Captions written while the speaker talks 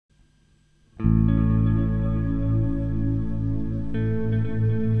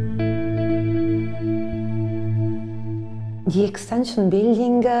The extension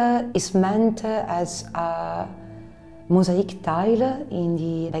building is meant as a mosaic tile in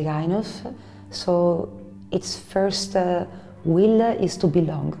the beguinage, so its first will is to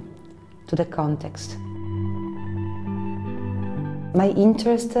belong to the context. My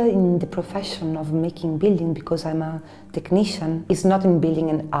interest in the profession of making building, because I'm a technician, is not in building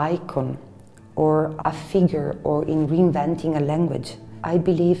an icon or a figure or in reinventing a language. I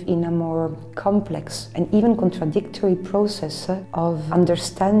believe in a more complex and even contradictory process of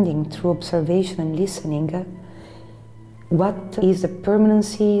understanding through observation and listening what is the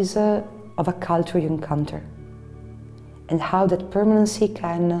permanencies of a culture you encounter and how that permanency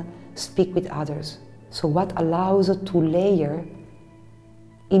can speak with others. So what allows to layer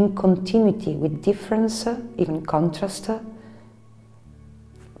in continuity with difference, even contrast,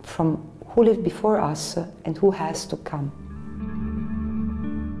 from who lived before us and who has to come.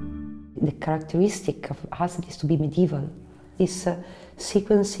 The characteristic of Hasselt is to be medieval. This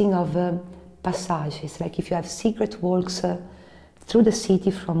sequencing of passages, like if you have secret walks through the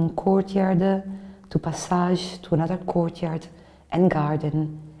city from courtyard to passage to another courtyard and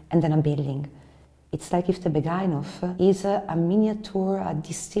garden and then a building. It's like if the beguinage is a miniature, a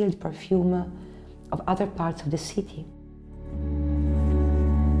distilled perfume of other parts of the city.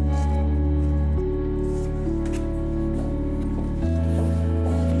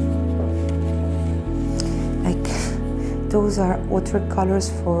 Those are watercolors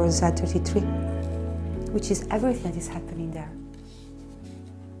for Z33, which is everything that is happening there.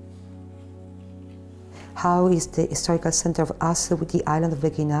 How is the historical center of Hasselt with the island of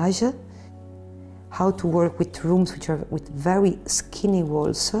beguinage? How to work with rooms which are with very skinny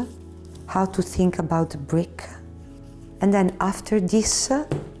walls. How to think about brick. And then after this,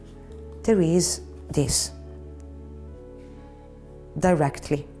 there is this.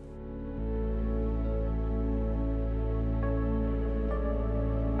 Directly.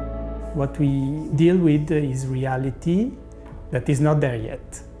 What we deal with is reality that is not there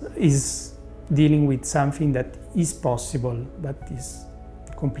yet. Is dealing with something that is possible but is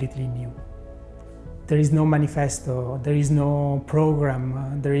completely new. There is no manifesto, there is no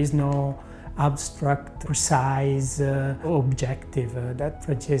program, there is no abstract, precise objective that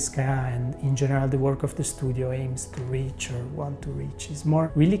Francesca and in general the work of the studio aims to reach or want to reach. It's more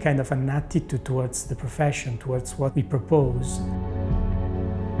really kind of an attitude towards the profession, towards what we propose.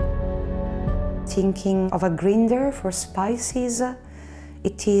 Thinking of a grinder for spices,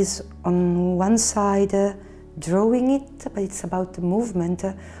 it is on one side drawing it, but it's about the movement.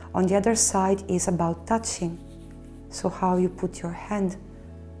 On the other side is about touching, so how you put your hand.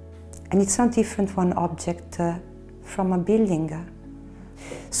 And it's not different one object from a building.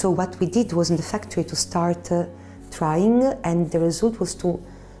 So what we did was in the factory to start trying, and the result was to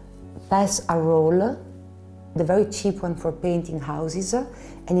pass a roll, the very cheap one for painting houses,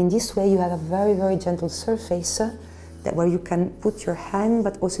 and in this way you have a very, very gentle surface where you can put your hand,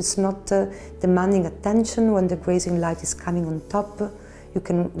 but also it's not demanding attention when the grazing light is coming on top. You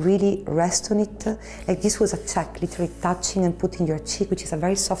can really rest on it. Like this was a check, literally touching and putting your cheek, which is a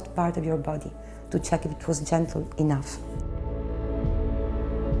very soft part of your body, to check if it was gentle enough.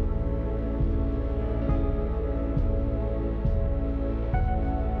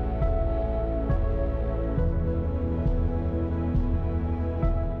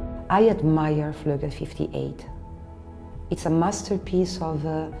 I admire Vleugel 58. It's a masterpiece of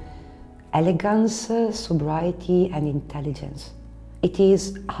elegance, sobriety and intelligence. It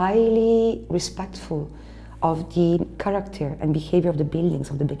is highly respectful of the character and behavior of the buildings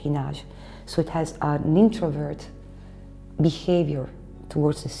of the beguinage. So it has an introvert behavior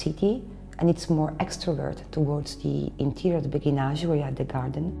towards the city, and it's more extrovert towards the interior of the beguinage where you have the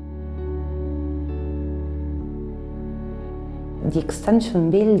garden. The extension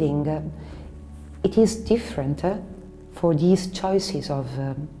building, it is different for these choices of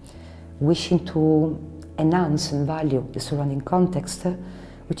wishing to enhance and value the surrounding context,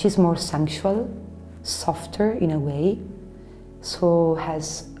 which is more sensual, softer in a way, so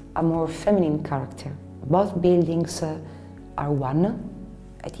has a more feminine character. Both buildings are one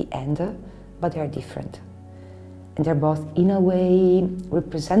at the end, but they are different. And they're both in a way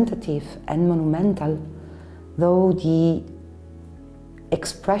representative and monumental, though the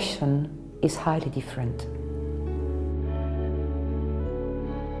expression is highly different.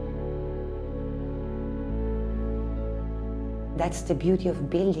 That's the beauty of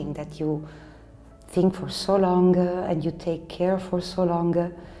building, that you think for so long and you take care for so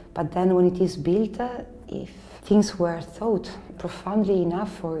long, but then when it is built, if things were thought profoundly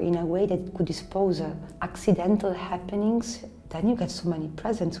enough or in a way that it could dispose accidental happenings, then you get so many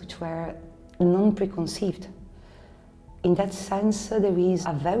presents which were non-preconceived. In that sense, there is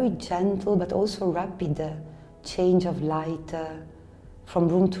a very gentle but also rapid change of light from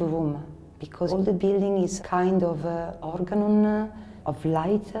room to room, because all the building is kind of organon of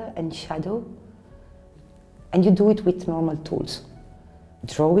light and shadow, and you do it with normal tools.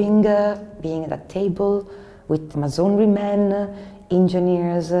 Drawing, being at a table with masonry men,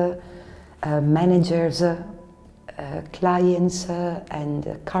 engineers, managers, clients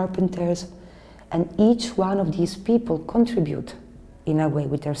and carpenters, and each one of these people contribute in a way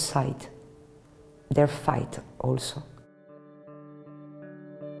with their side, their fight also.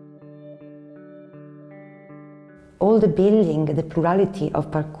 All the building, the plurality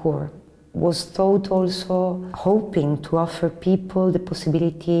of parkour, was thought also hoping to offer people the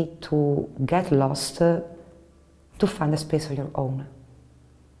possibility to get lost, to find a space of your own,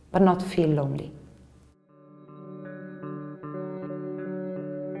 but not feel lonely.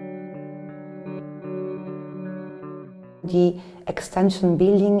 The extension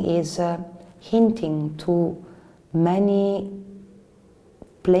building is hinting to many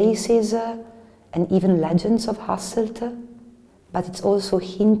places and even legends of Hasselt, but it's also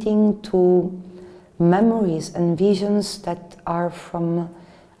hinting to memories and visions that are from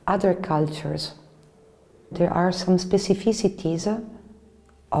other cultures. There are some specificities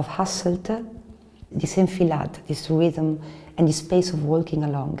of Hasselt, this enfilade, this rhythm and this space of walking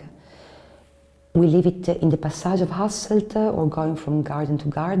along. We leave it in the passage of Hasselt, or going from garden to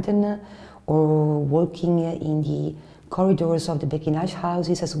garden, or walking in the corridors of the beguinage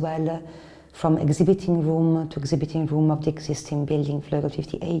houses as well, from exhibiting room to exhibiting room of the existing building, Vleugel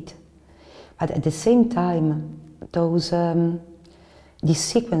 58. But at the same time, this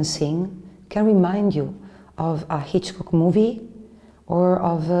sequencing can remind you of a Hitchcock movie, or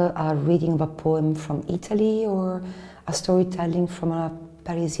of a reading of a poem from Italy, or a storytelling from a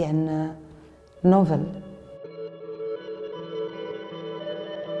Parisian novel.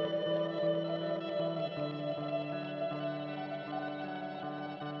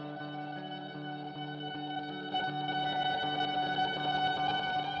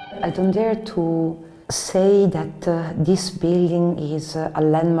 I don't dare to say that this building is a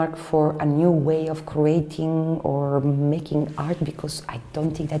landmark for a new way of creating or making art, because I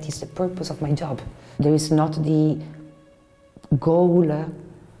don't think that is the purpose of my job. There is not the goal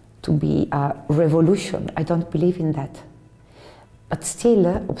to be a revolution. I don't believe in that. But still,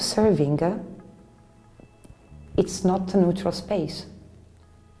 observing, it's not a neutral space,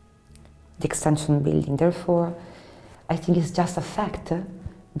 the extension building. Therefore, I think it's just a fact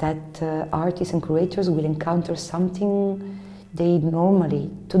that artists and curators will encounter something they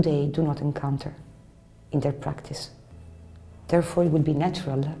normally today do not encounter in their practice. Therefore, it will be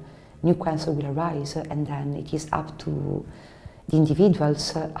natural. New questions will arise, and then it is up to the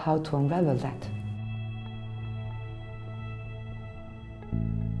individuals how to unravel that.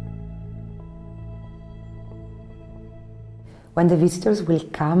 When the visitors will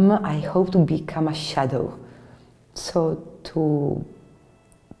come, I hope to become a shadow, so to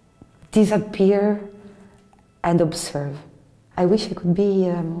disappear and observe. I wish I could be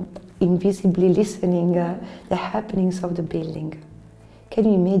invisibly listening the happenings of the building. Can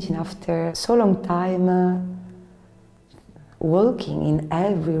you imagine, after so long time walking in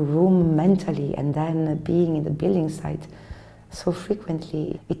every room mentally and then being in the building site so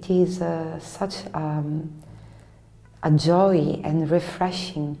frequently? It is such a joy and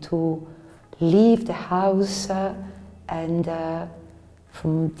refreshing to leave the house and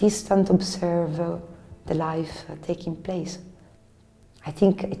from distance observe the life taking place. I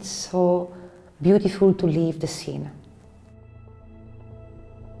think it's so beautiful to leave the scene.